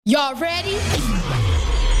Y'all ready?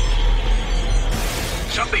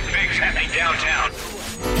 Something big's happening downtown.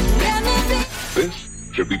 This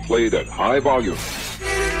should be played at high volume,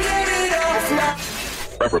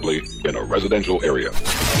 preferably in a residential area.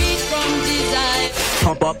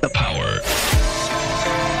 Pump up the power.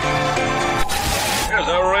 Here's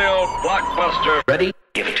a real blockbuster. Ready?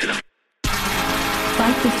 Give it to them.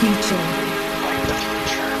 Fight the future.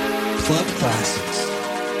 Club classics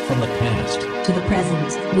from the past To the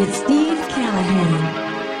present with Steve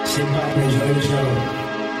Callahan. Sit back and enjoy the show.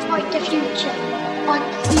 Fight the future. Fight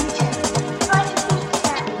the future. Fight the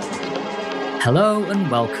future. Hello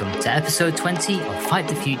and welcome to episode 20 of Fight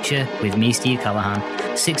the Future with me, Steve Callahan.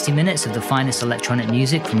 60 minutes of the finest electronic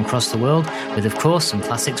music from across the world, with of course some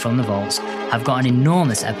classics from the vaults. I've got an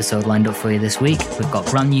enormous episode lined up for you this week. We've got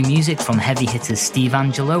brand new music from heavy hitters Steve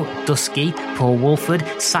Angelo, Dusky, Paul Woolford,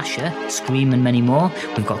 Sasha, Scream and many more.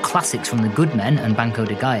 We've got classics from the Good Men and Banco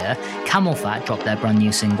de Gaia. Camel Fat dropped their brand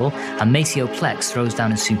new single, and Maceo Plex throws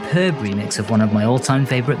down a superb remix of one of my all-time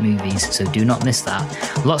favourite movies, so do not miss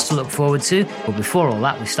that. Lots to look forward to, but before all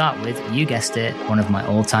that we start with, you guessed it, one of my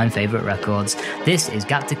all-time favourite records. This is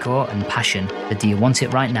Gat Decor and Passion, the Do You Want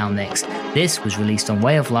It Right Now mix. This was released on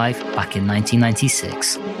Way of Life back in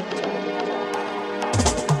 1996.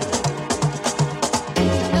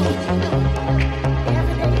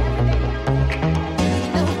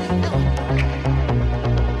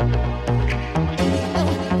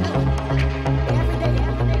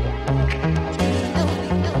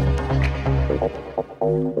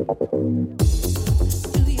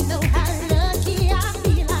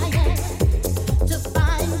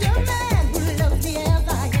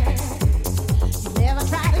 Never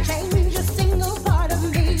try to change a single part of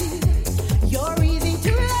me.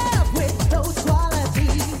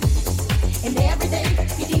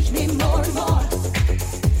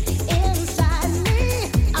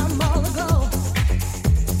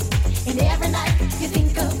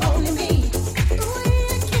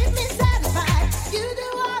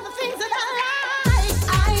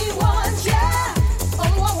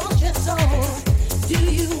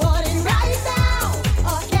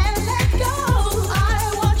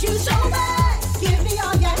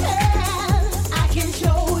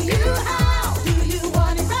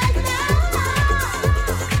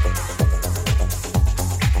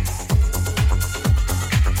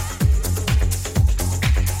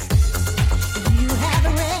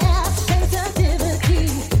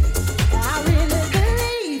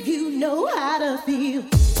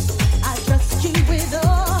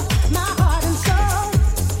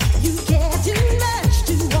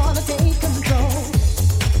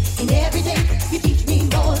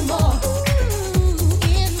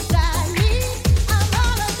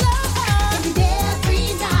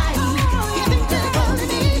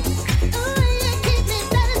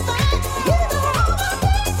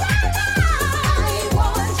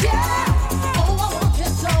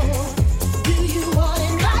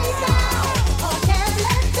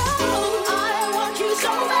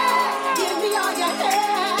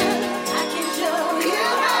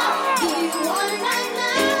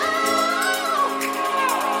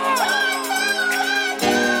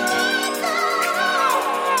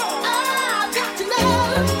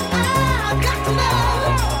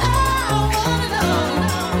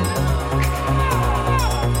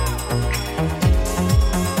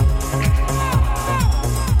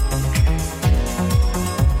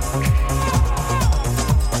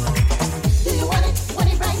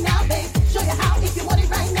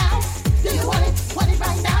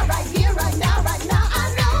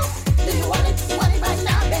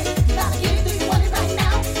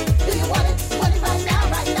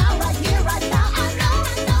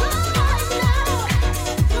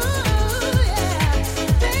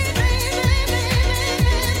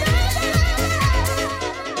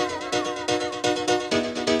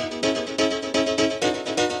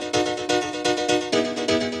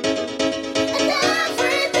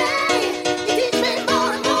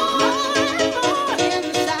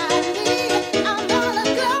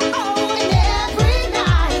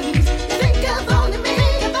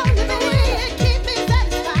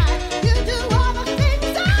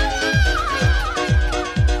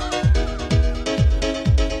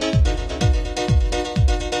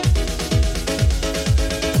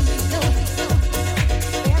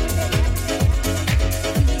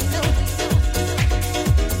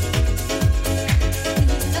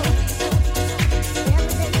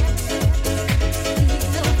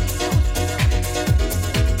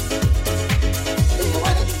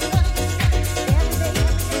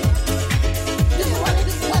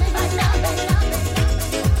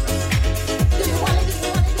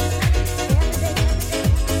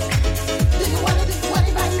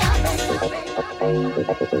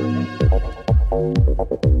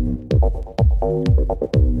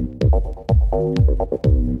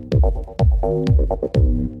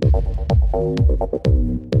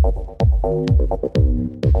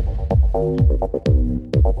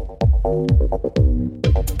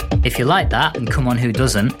 If you like that, and come on who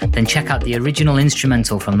doesn't, then check out the original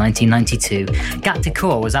instrumental from 1992. Gat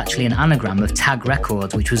Decor was actually an anagram of Tag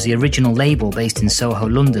Records, which was the original label based in Soho,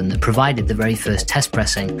 London, that provided the very first test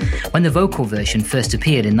pressing. When the vocal version first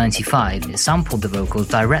appeared in 95, it sampled the vocals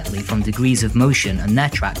directly from Degrees of Motion and their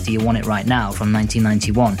track Do You Want It Right Now from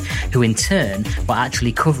 1991, who in turn were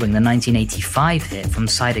actually covering the 1985 hit from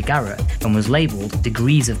Cider Garrett and was labelled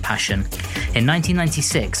Degrees of Passion. In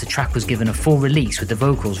 1996, the track was given a full release with the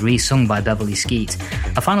vocals re-sung by Beverly Skeet.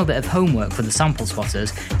 A final bit of homework for the sample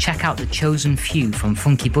spotters: check out The Chosen Few from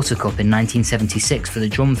Funky Buttercup in 1976 for the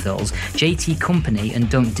drum fills, JT Company and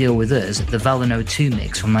Don't Deal With Us, the Velino 2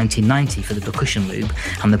 mix from 1990 for the percussion loop,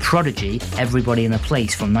 and The Prodigy, Everybody in the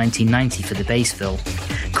Place from 1990 for the bass fill.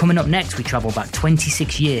 Coming up next, we travel back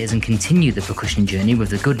 26 years and continue the percussion journey with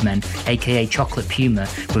the Goodmen, aka Chocolate Puma,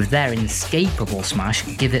 with their inescapable smash,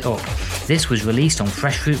 Give It Up. This was released on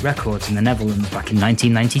Fresh Fruit Records in the Netherlands back in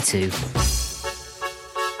 1992.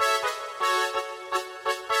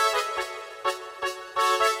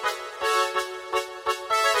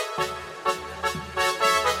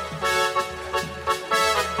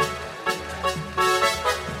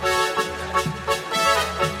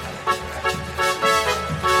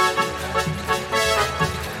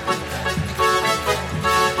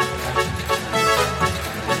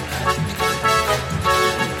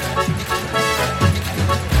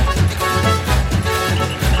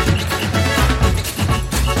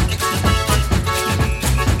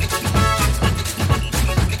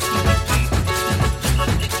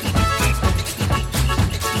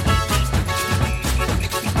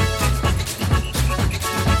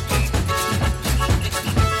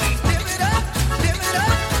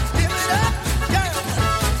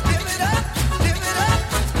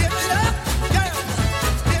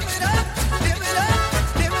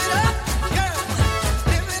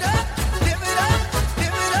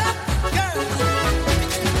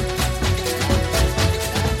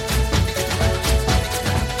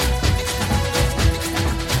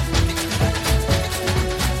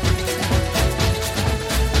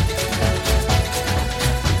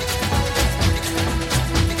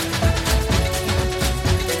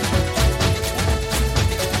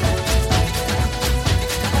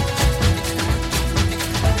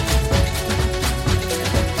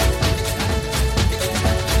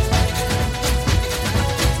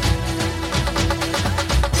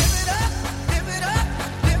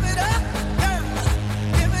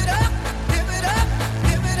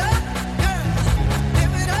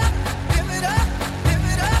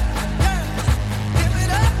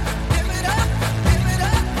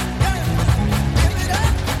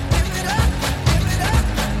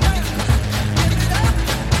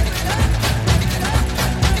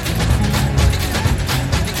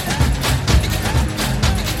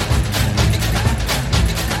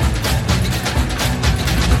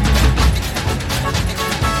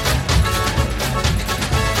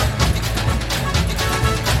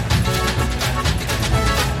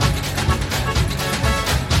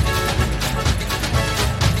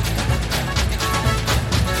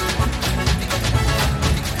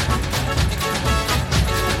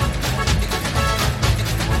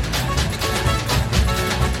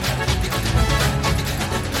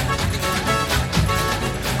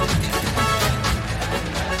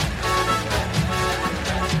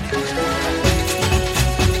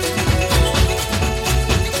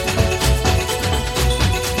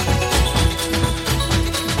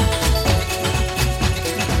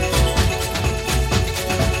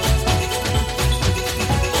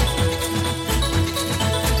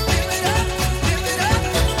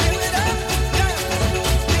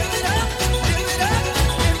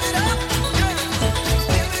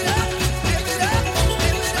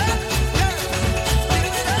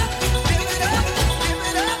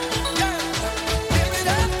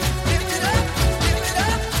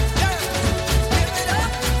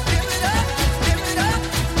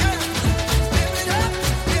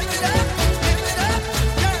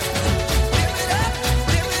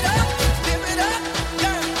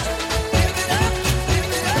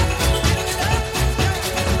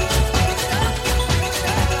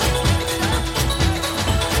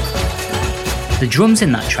 The drums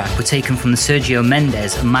in that track were taken from the Sergio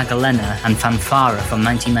Mendes Magalena and Fanfara from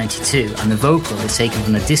 1992, and the vocal is taken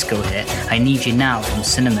from the disco hit I Need You Now from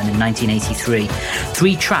Cinnamon in 1983.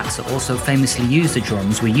 3 tracks that also famously used the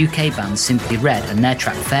drums were UK bands Simply Red and their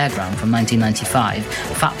track Fairground from 1995,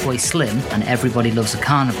 Fatboy Slim and Everybody Loves a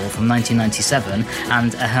Carnival from 1997,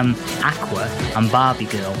 and Aqua and Barbie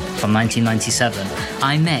Girl from 1997.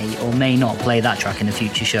 I may or may not play that track in a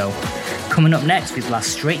future show. Coming up next, we blast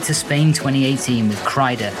straight to Spain 2018 with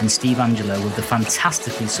Kryder and Steve Angelo with the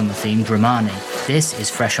fantastically summer-themed Romani. This is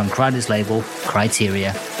fresh on Kryder's label,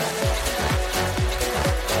 Criteria.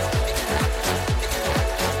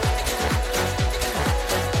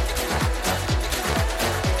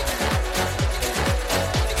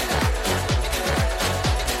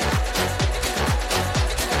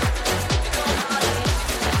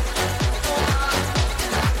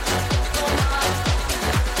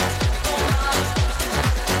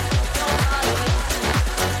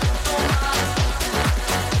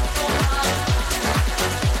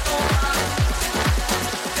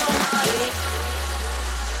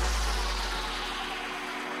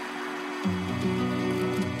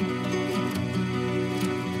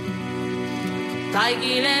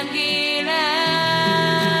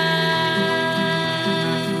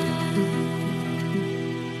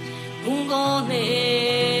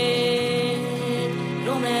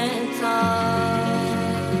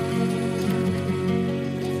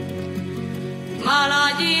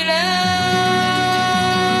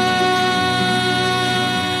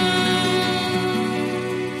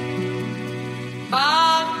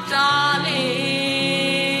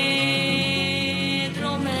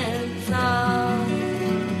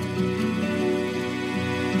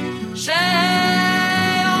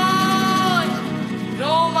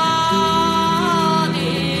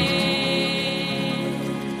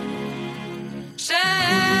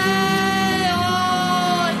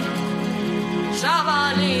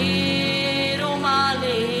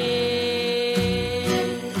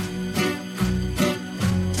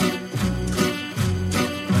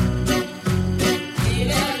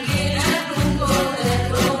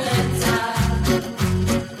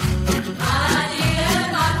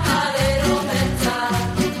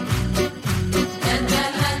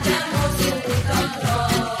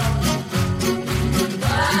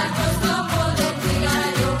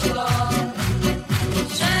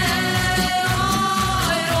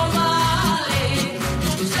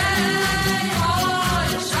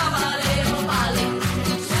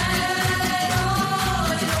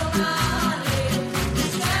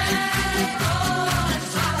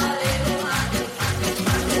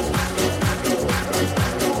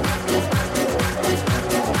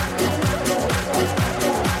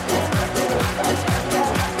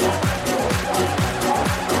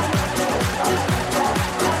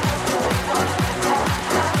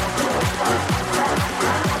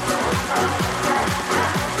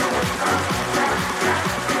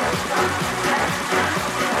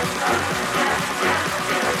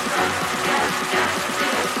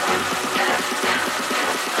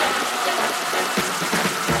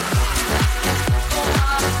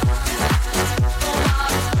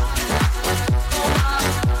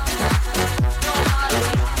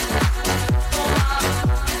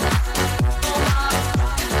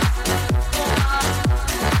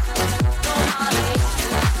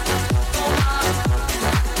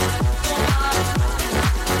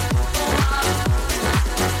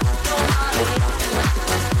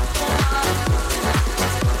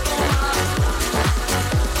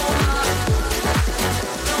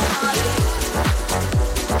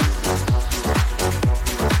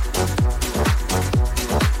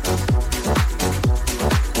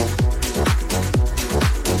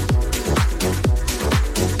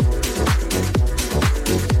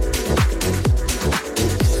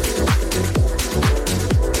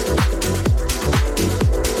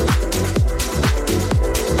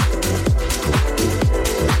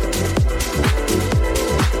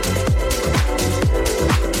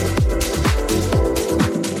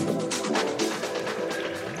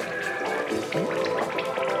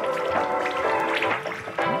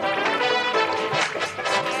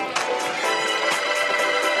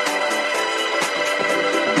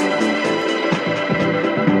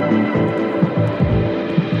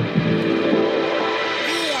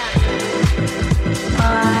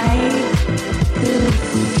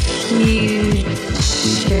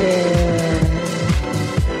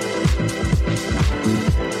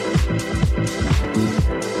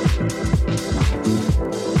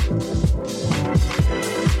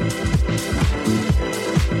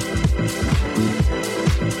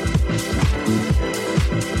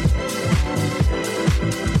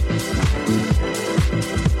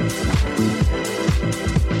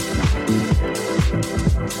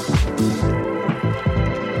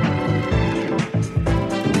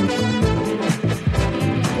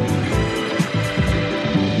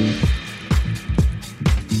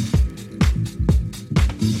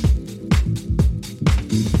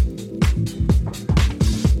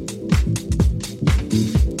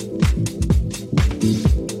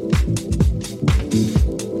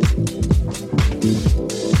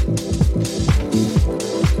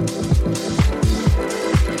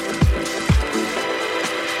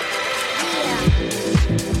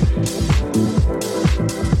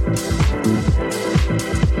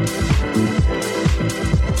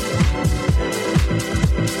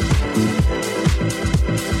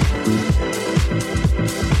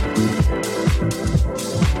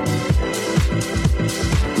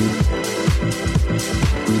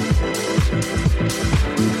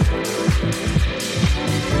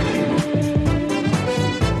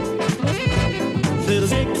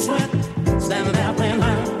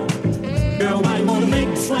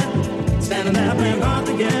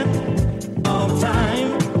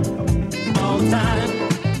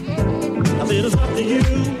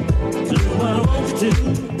 do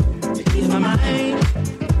to ease my mind,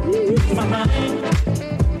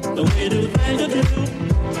 the way to do things to do,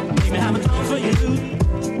 make me have a time for you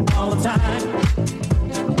all the time,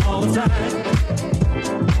 all the time,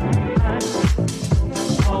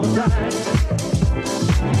 all the time,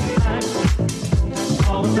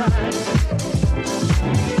 all the time,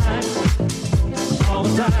 all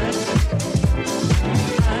the time.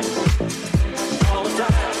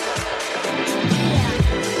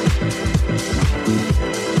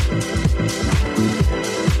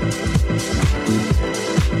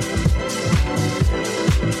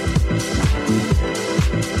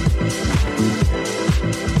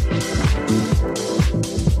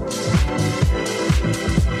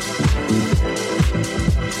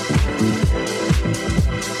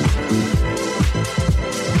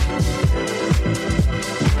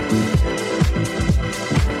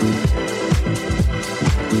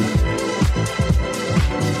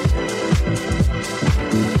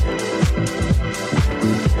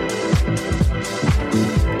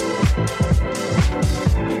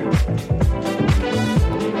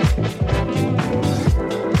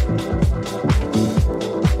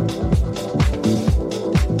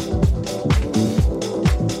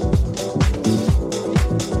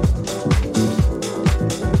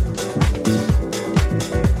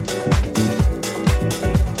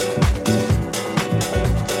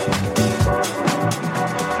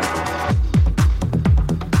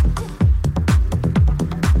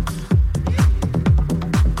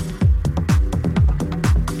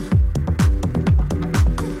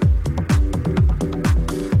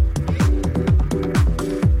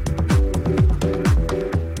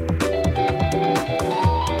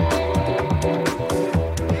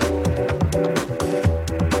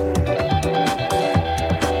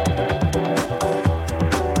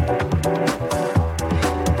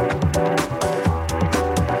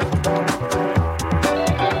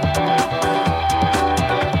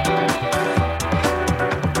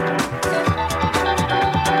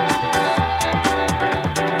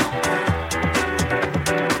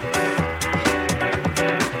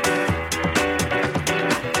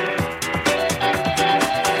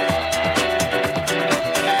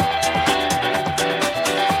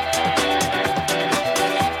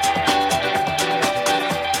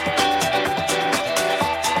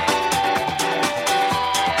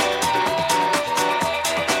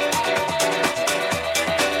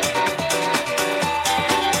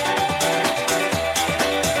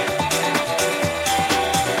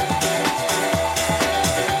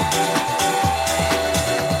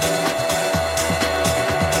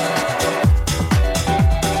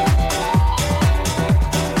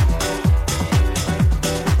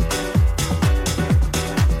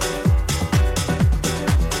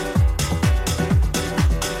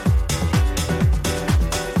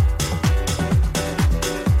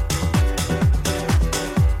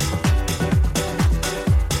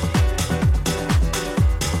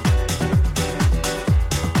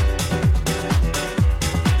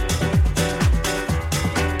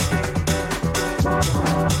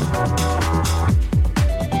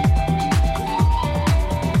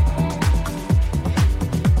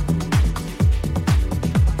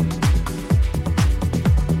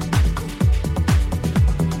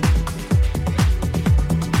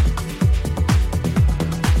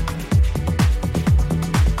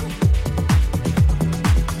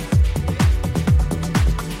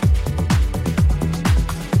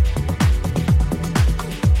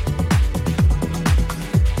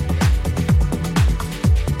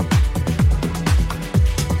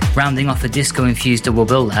 Rounding off a disco-infused double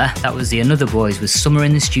bill there, that was the Another Boys with Summer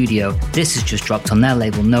in the Studio. This has just dropped on their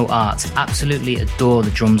label No Art. Absolutely adore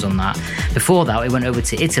the drums on that. Before that, we went over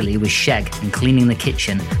to Italy with Sheg and Cleaning the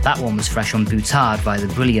Kitchen. That one was fresh on Boutard by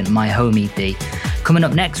the brilliant My Home EP. Coming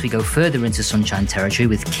up next, we go further into Sunshine territory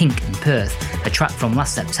with Kink and Perth, a track from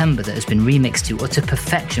last September that has been remixed to utter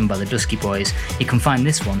perfection by the Dusky Boys. You can find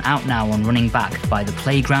this one out now on Running Back by the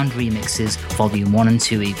Playground Remixes Volume 1 and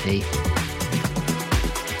 2 EP.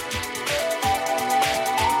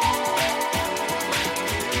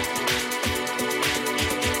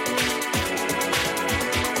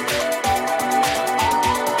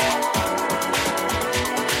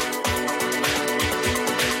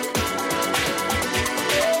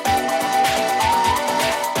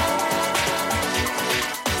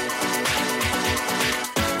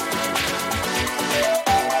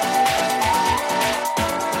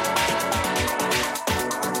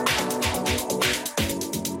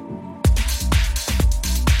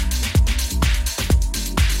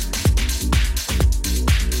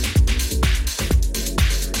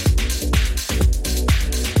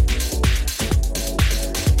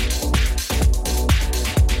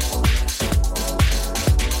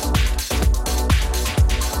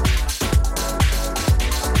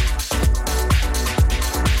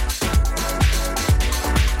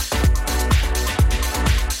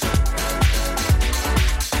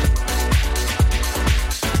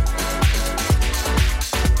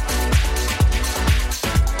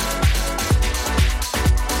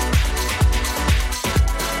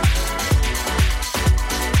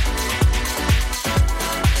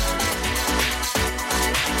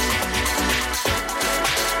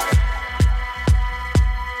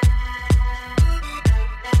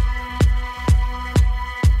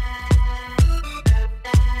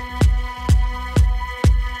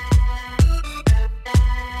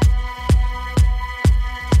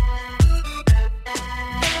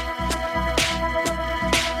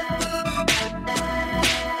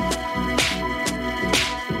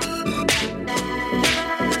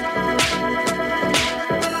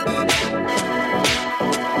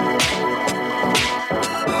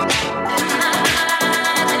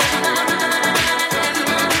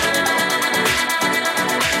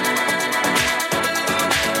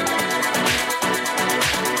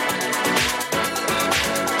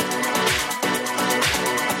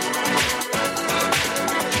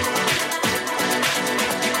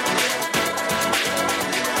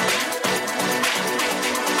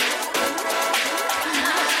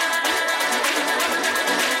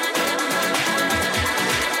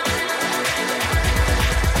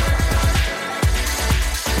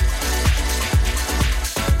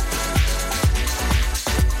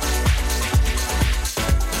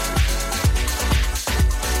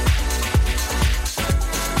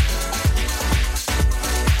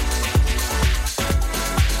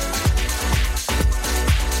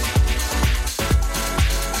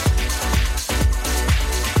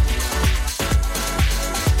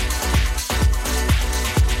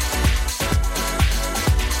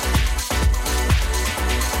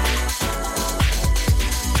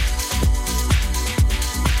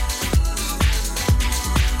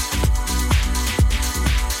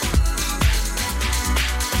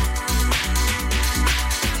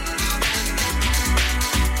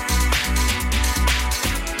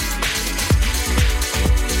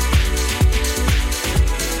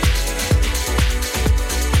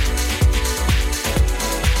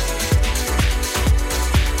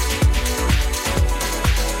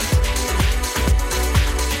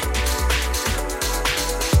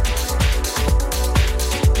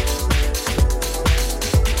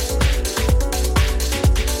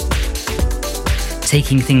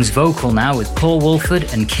 taking things vocal now with Paul Woolford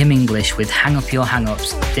and Kim English with Hang Up Your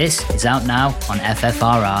Hang-Ups. This is out now on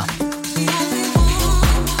FFRR.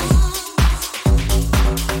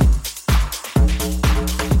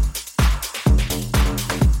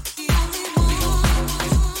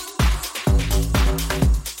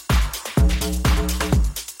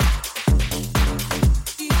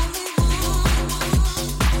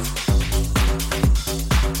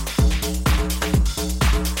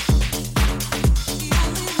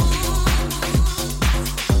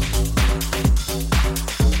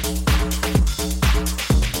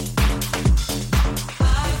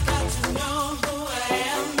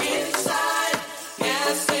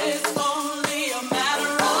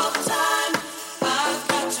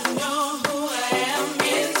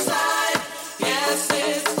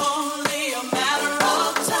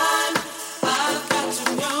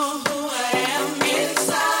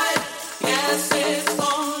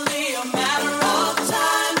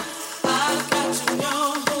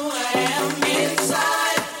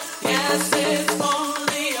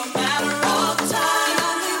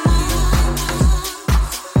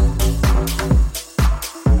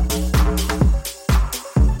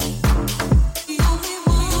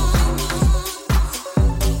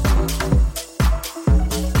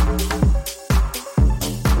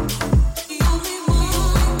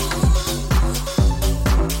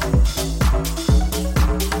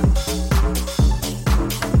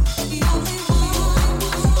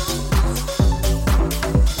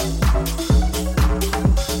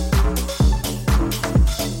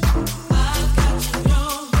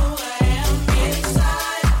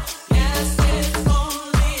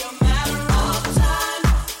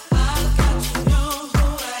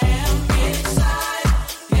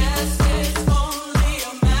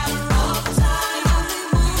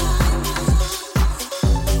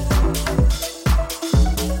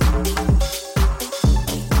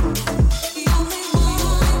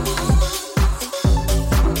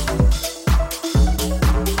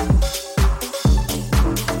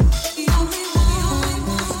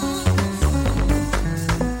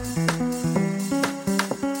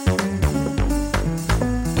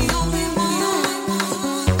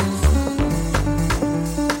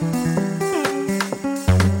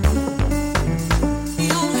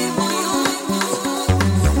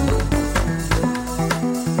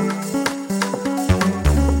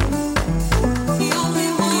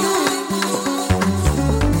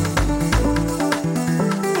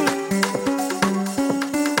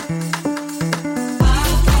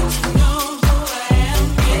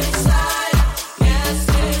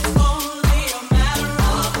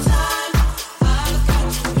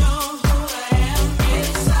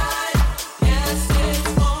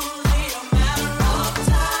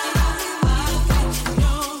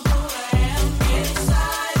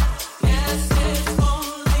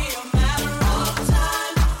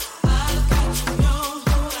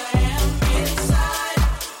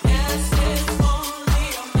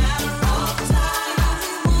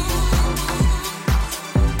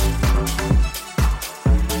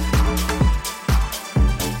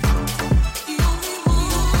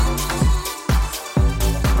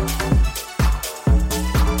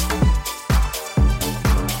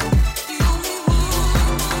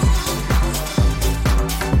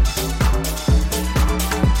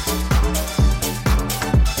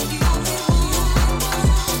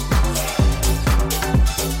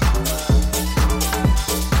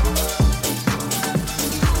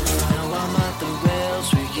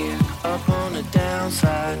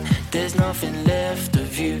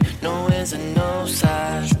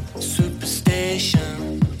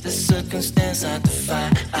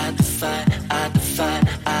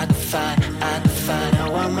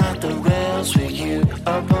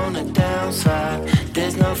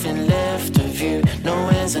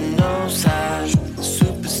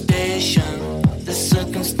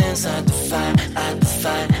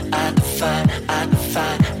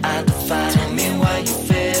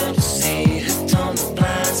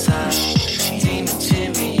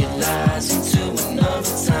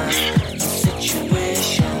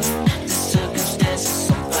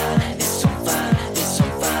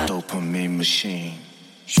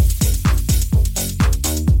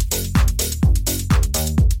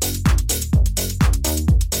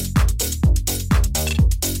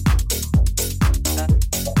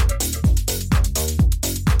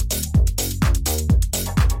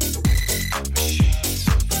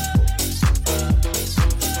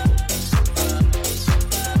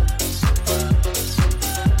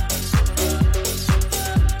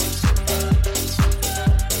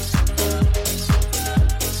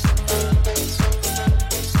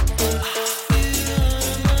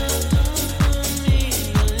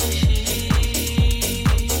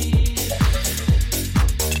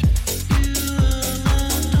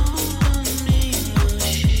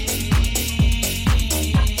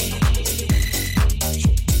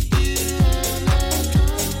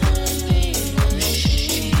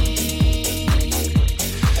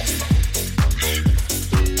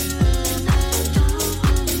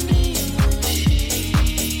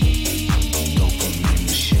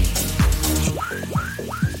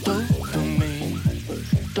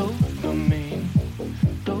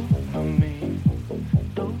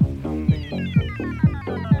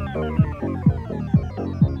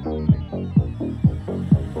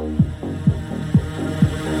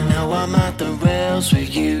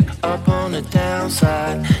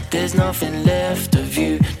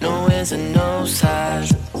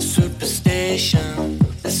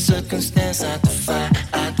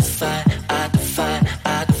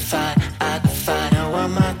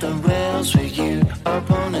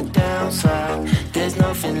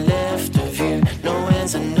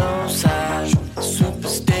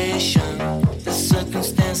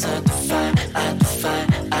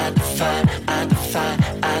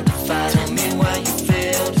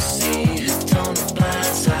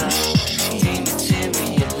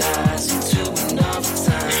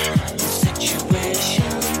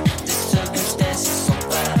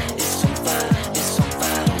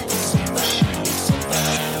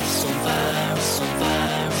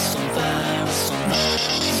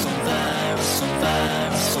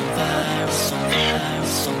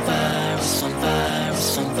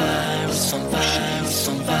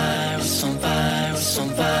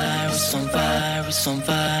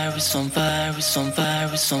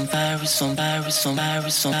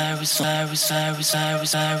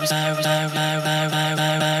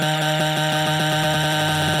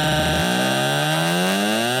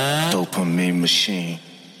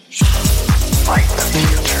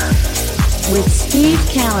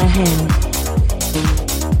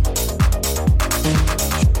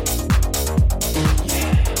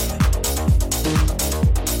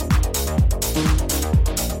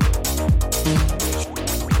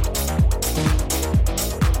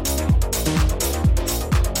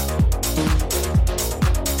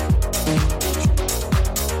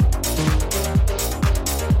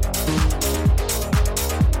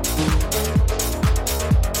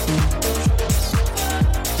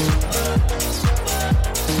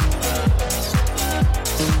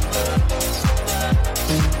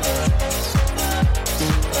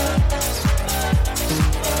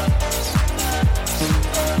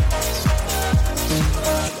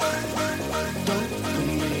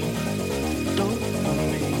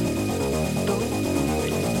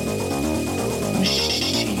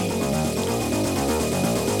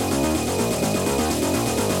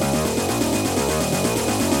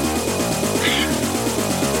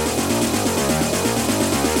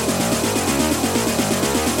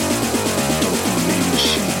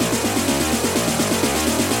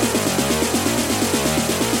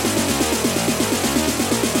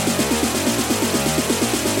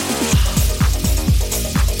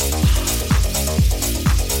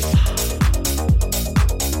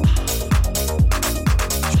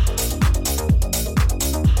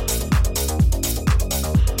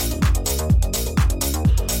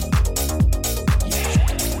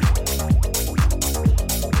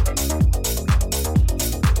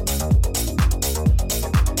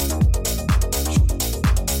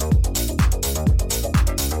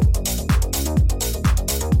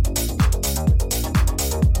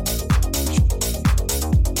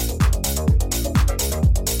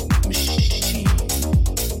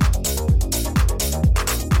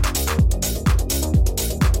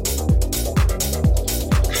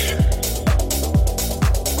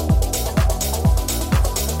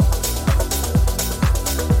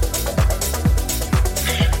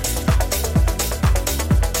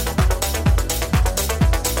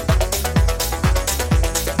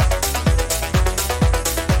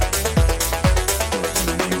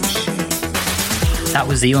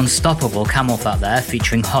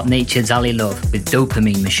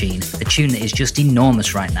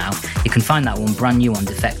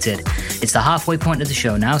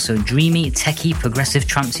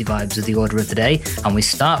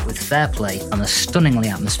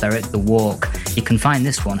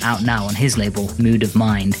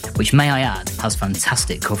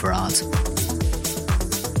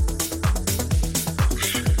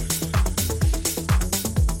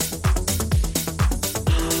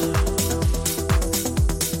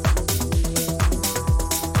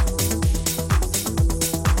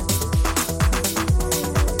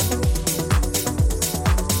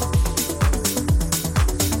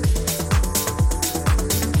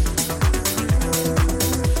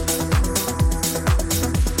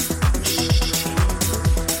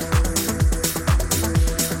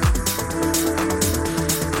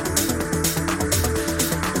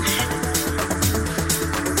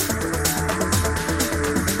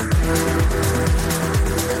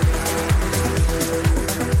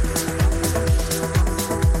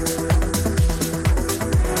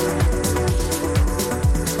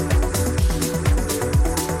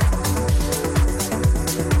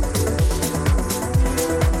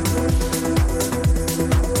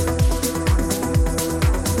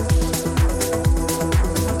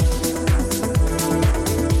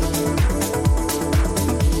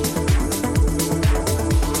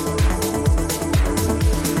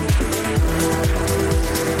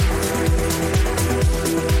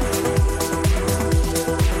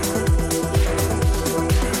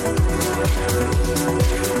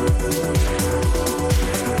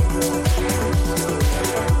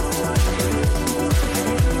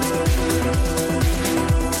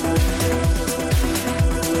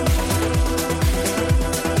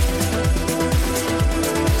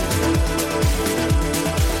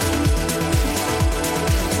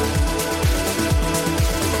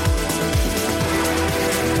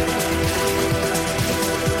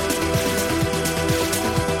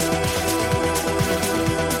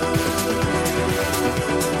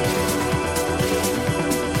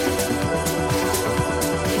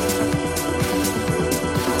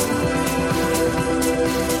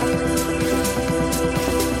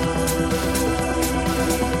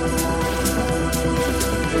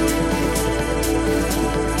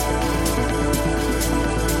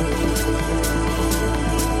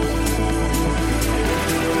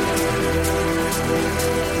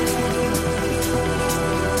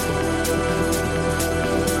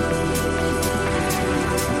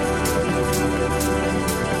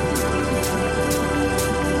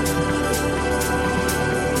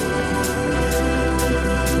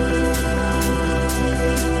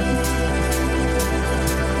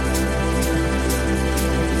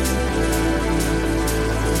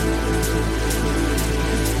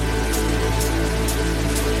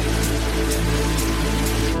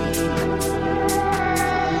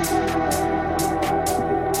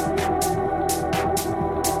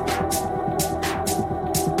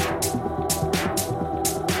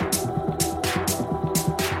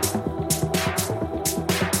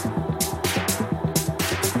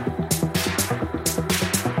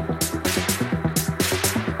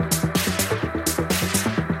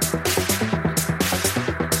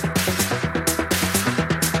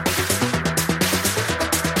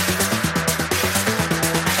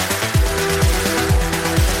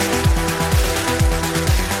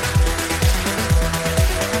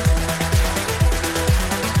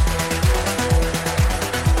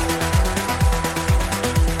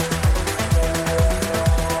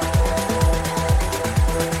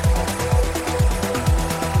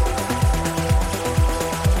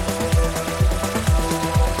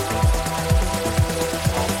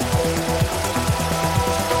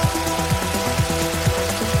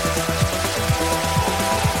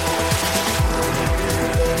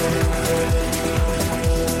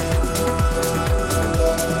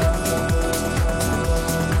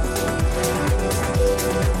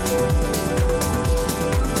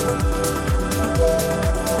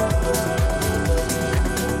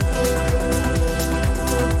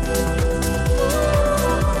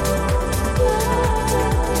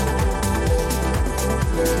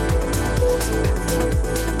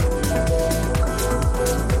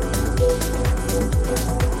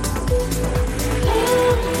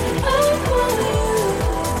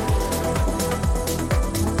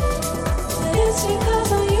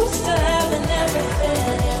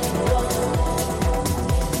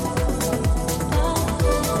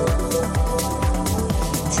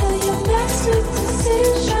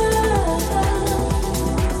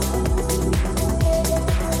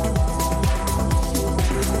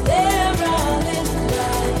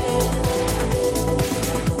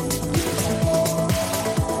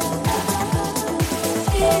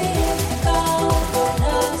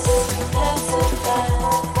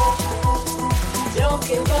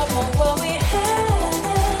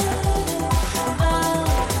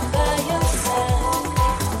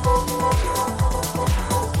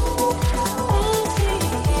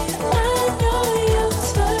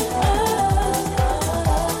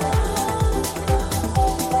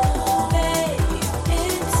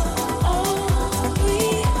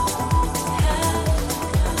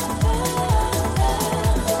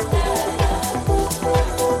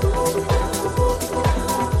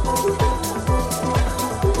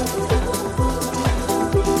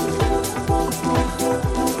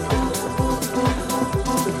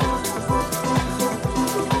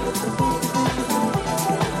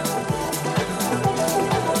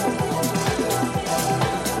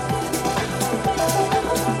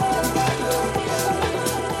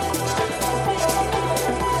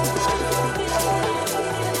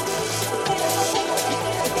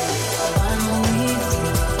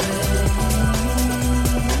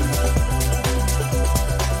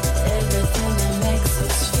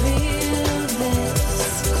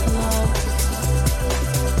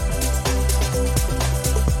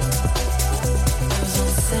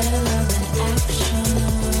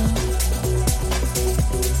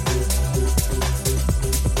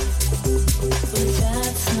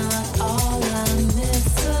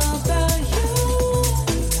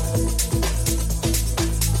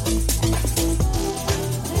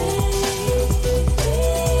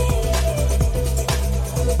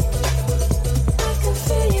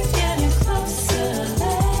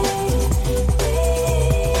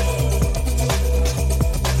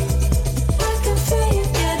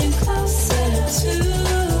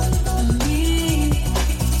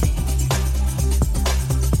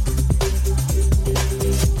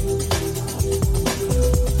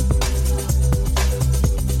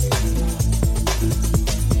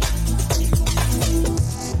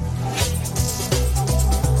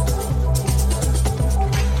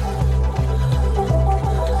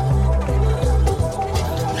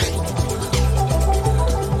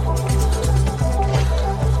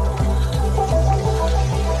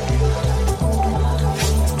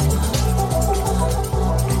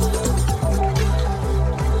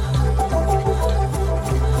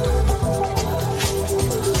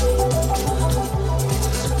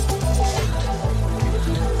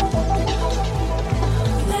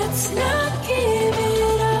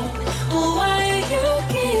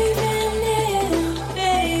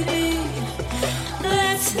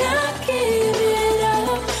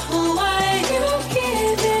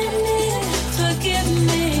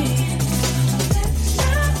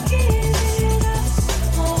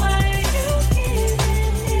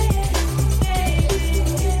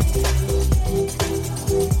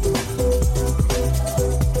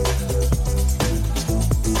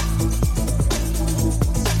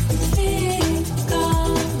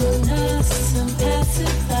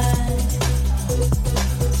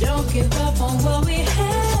 give up on what we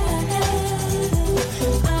had.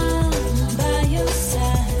 I'm by your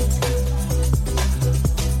side.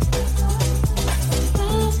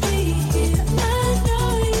 I'll be here. I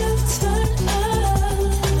know you turn up.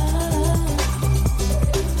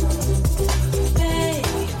 Babe,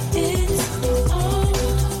 it's all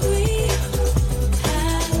we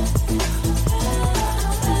have.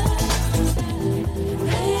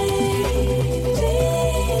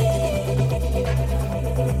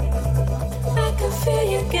 I can feel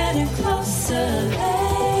you getting closer,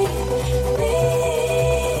 baby.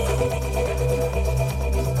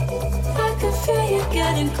 I can feel you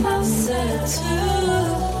getting closer to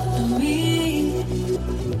me.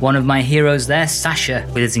 One of my heroes there, Sasha,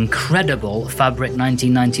 with his incredible Fabric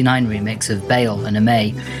 1999 remix of Bale and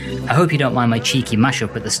Amay. I hope you don't mind my cheeky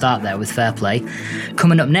mashup at the start there with Fair Play.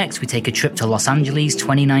 Coming up next, we take a trip to Los Angeles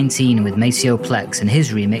 2019 with Maceo Plex and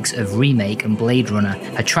his remix of Remake and Blade Runner,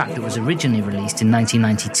 a track that was originally released in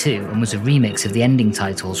 1992 and was a remix of the ending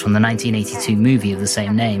titles from the 1982 movie of the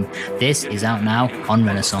same name. This is out now on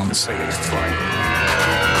Renaissance.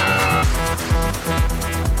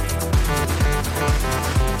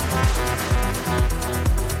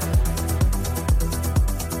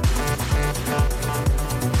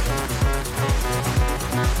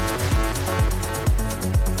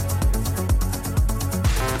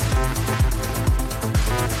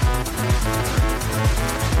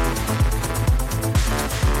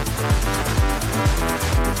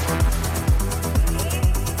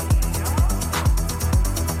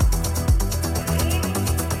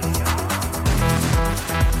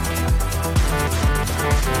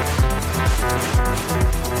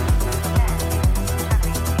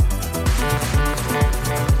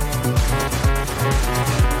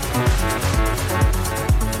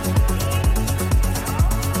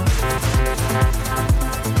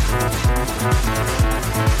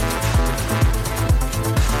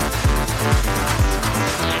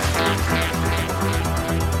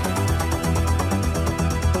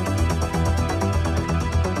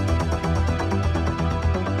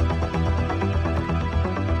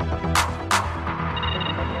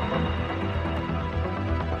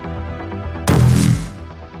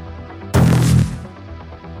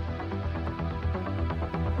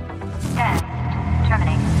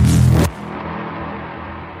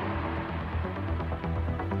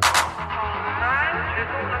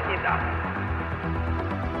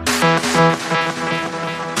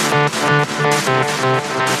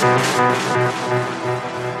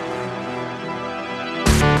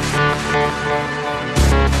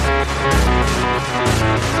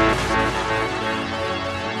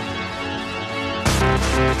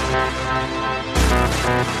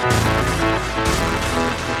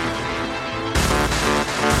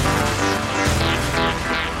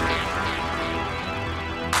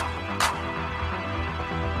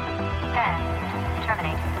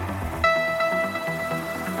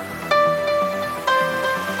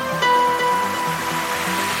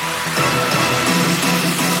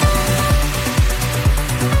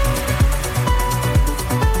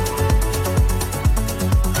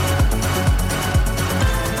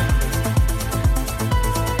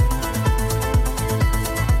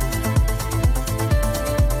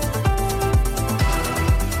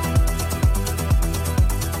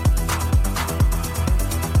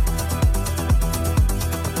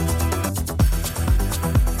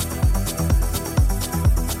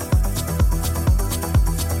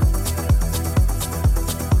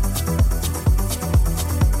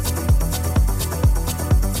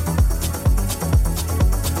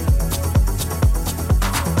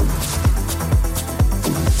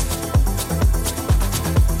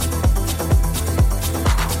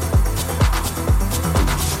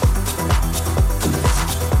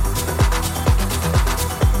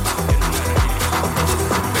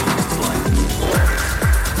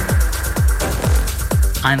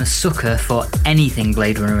 I'm a sucker for anything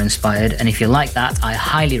Blade Runner inspired, and if you like that, I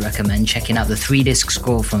highly recommend checking out the 3-disc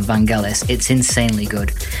score from Vangelis. It's insanely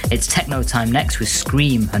good. It's techno time next with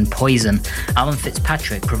Scream and Poison. Alan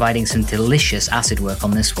Fitzpatrick providing some delicious acid work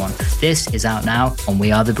on this one. This is out now on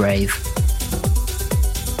We Are the Brave.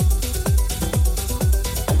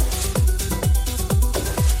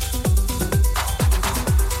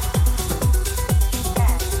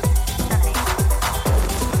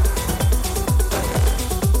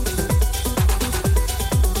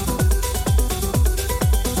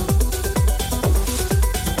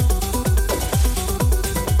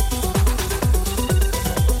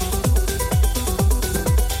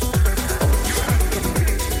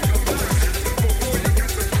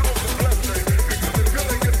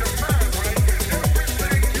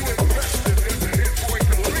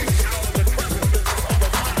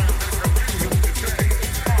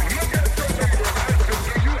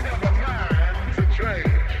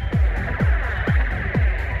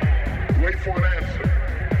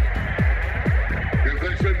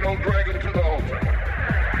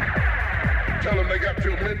 got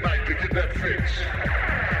till midnight to get that fix.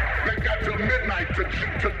 They've got till midnight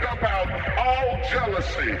to dump out all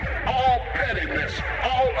jealousy, all pettiness,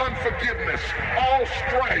 all unforgiveness, all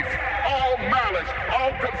strife, all malice,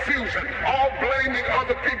 all confusion, all blaming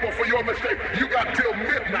other people for your mistake. You got till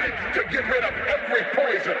midnight to get rid of every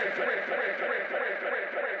poison.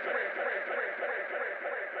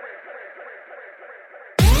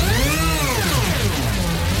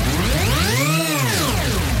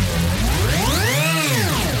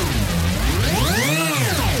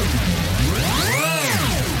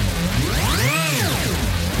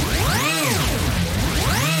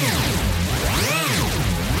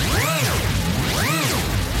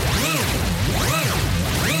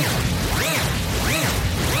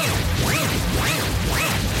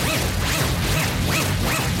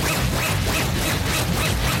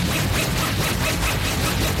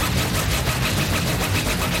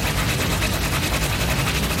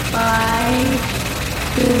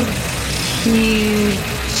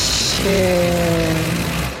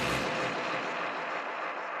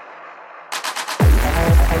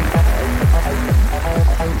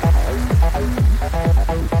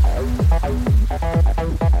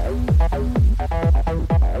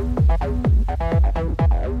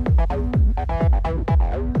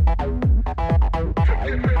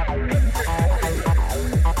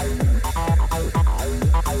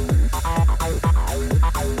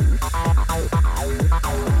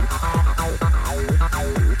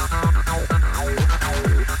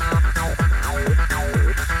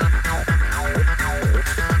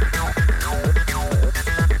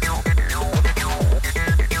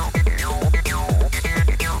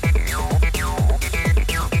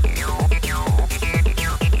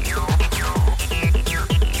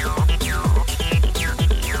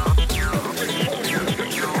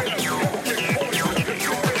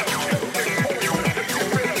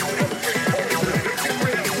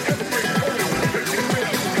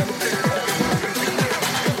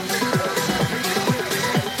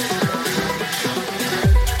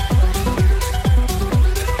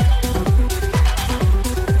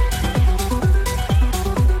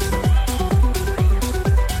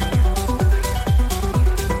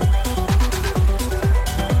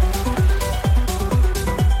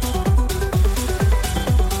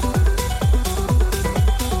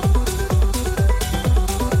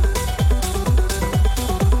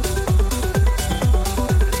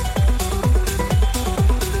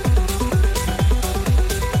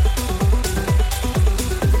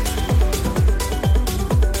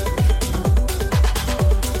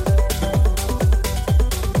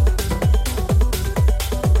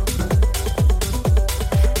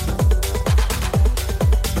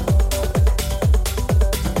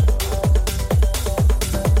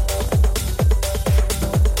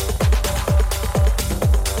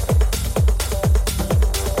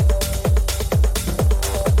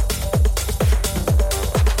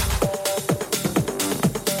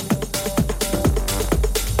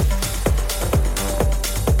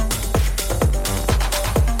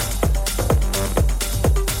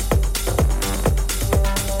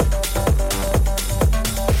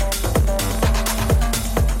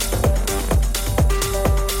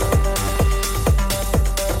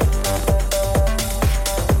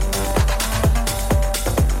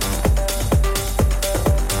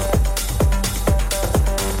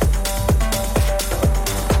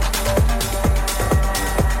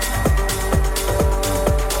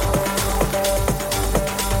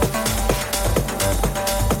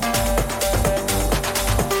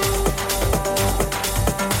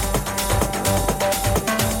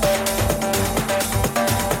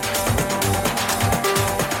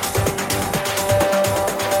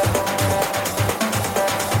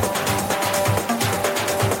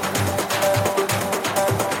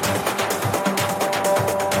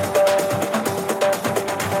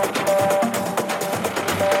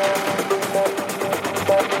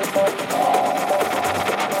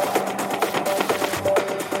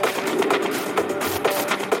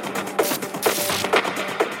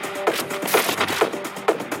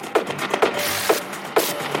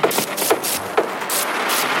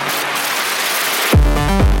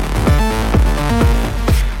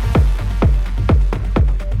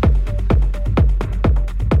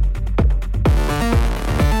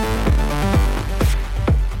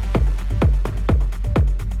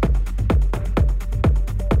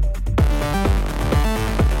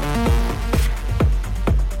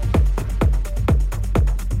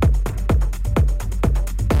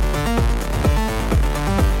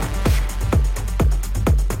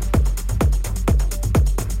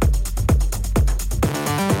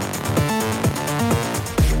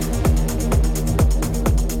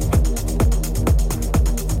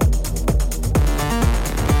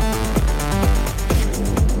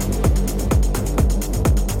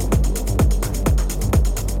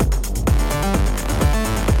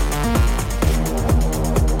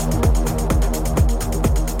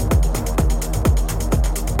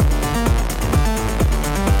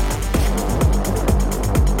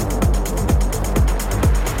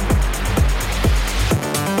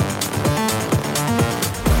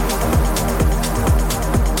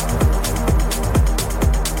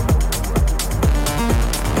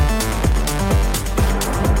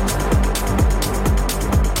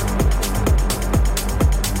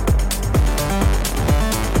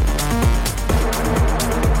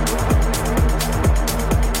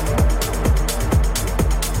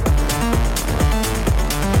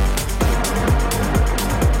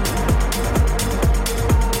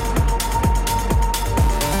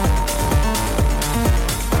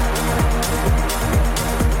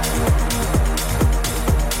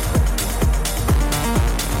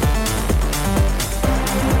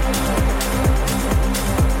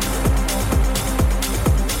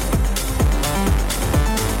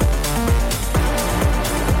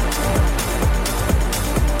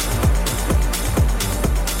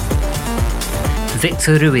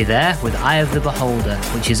 Victor Rui there with Eye of the Beholder,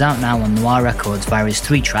 which is out now on Noir Records via his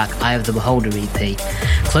 3-track Eye of the Beholder EP.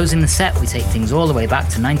 Closing the set, we take things all the way back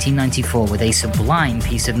to 1994 with a sublime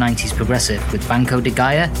piece of 90s progressive with Banco de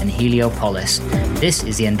Gaia and Heliopolis. This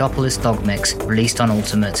is the Endopolis Dog Mix, released on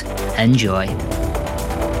Ultimate. Enjoy.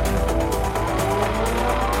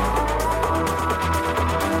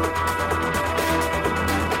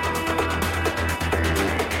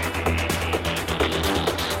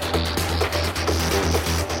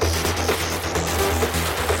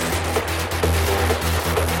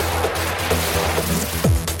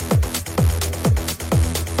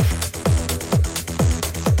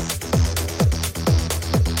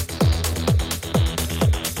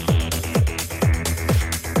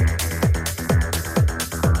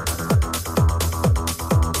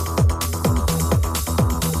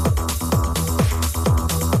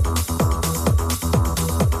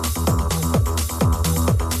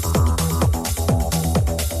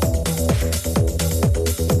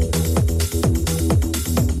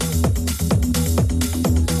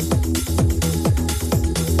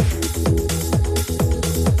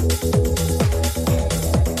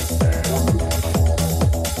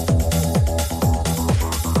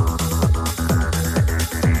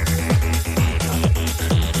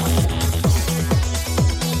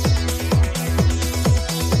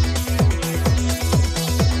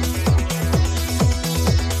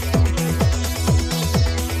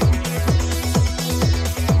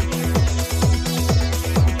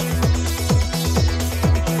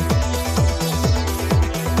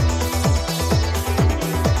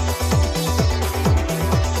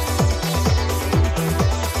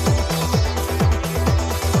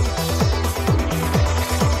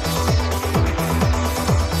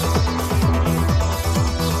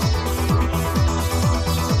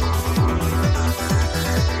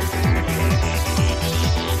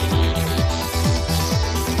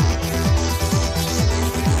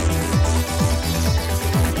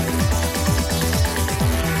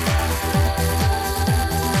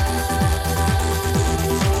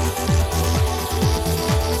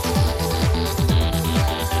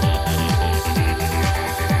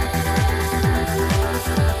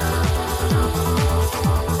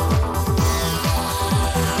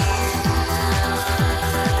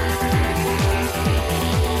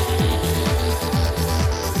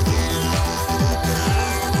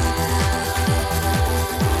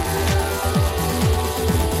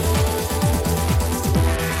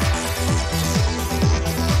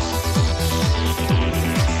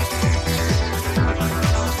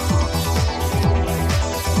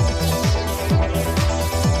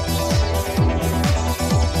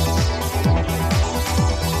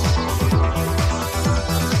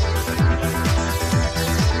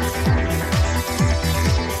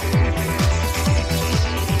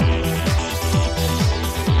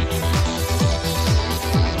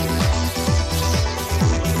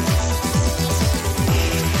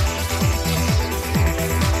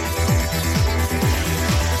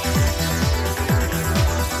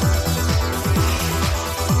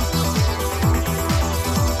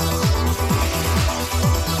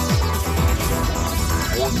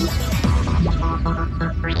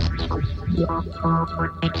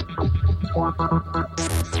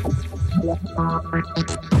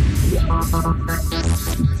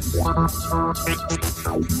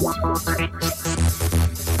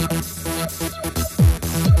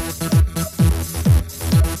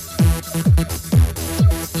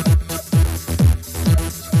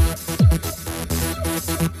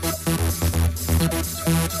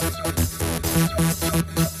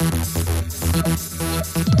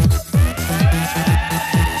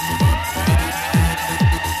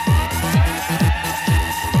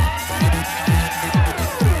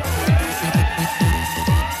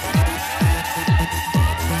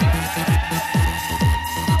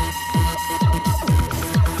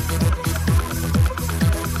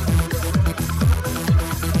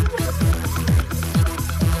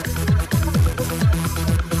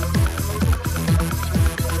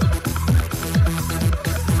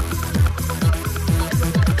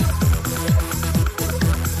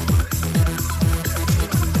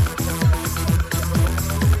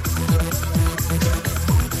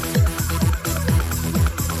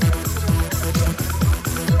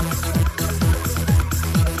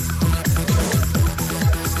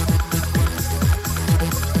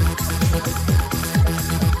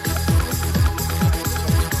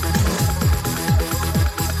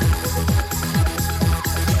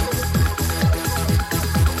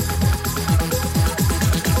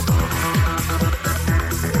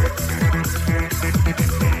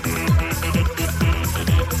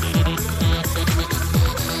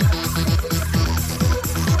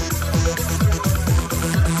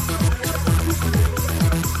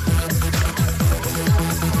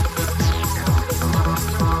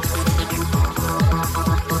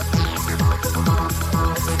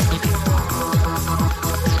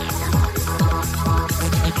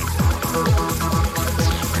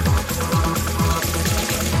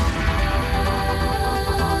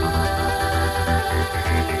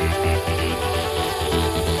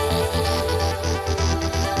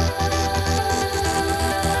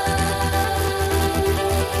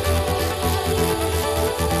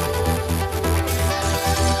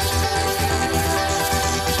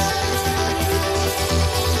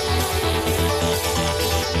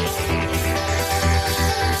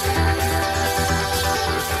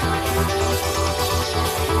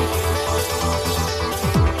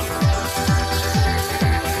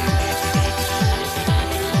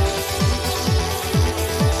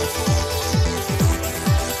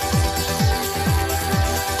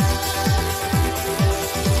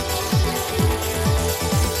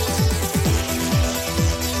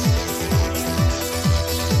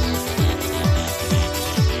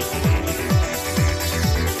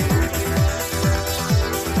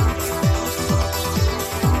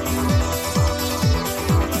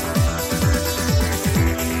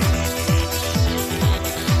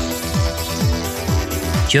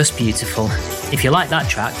 Just beautiful. If you like that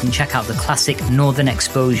track, then check out the classic Northern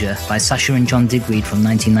Exposure by Sasha and John Digweed from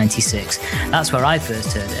 1996. That's where I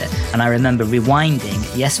first heard it, and I remember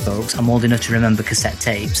rewinding, yes folks, I'm old enough to remember cassette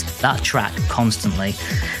tapes, that track constantly.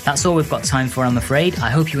 That's all we've got time for, I'm afraid. I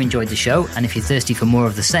hope you enjoyed the show, and if you're thirsty for more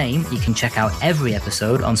of the same, you can check out every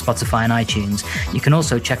episode on Spotify and iTunes. You can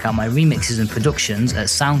also check out my remixes and productions at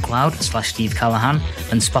SoundCloud/Steve Callahan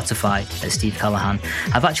and Spotify at Steve Callahan.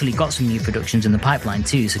 I've actually got some new productions in the pipeline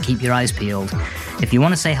too, so keep your eyes peeled. If you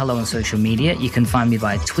want to say hello on social media, you can find me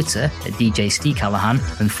via Twitter at DJ Steve Callahan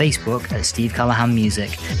and Facebook at Steve Callahan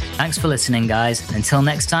Music. Thanks for listening, guys. Until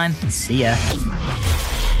next time, see ya.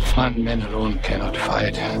 One man alone cannot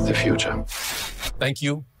fight the future. Thank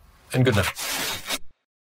you, and good night.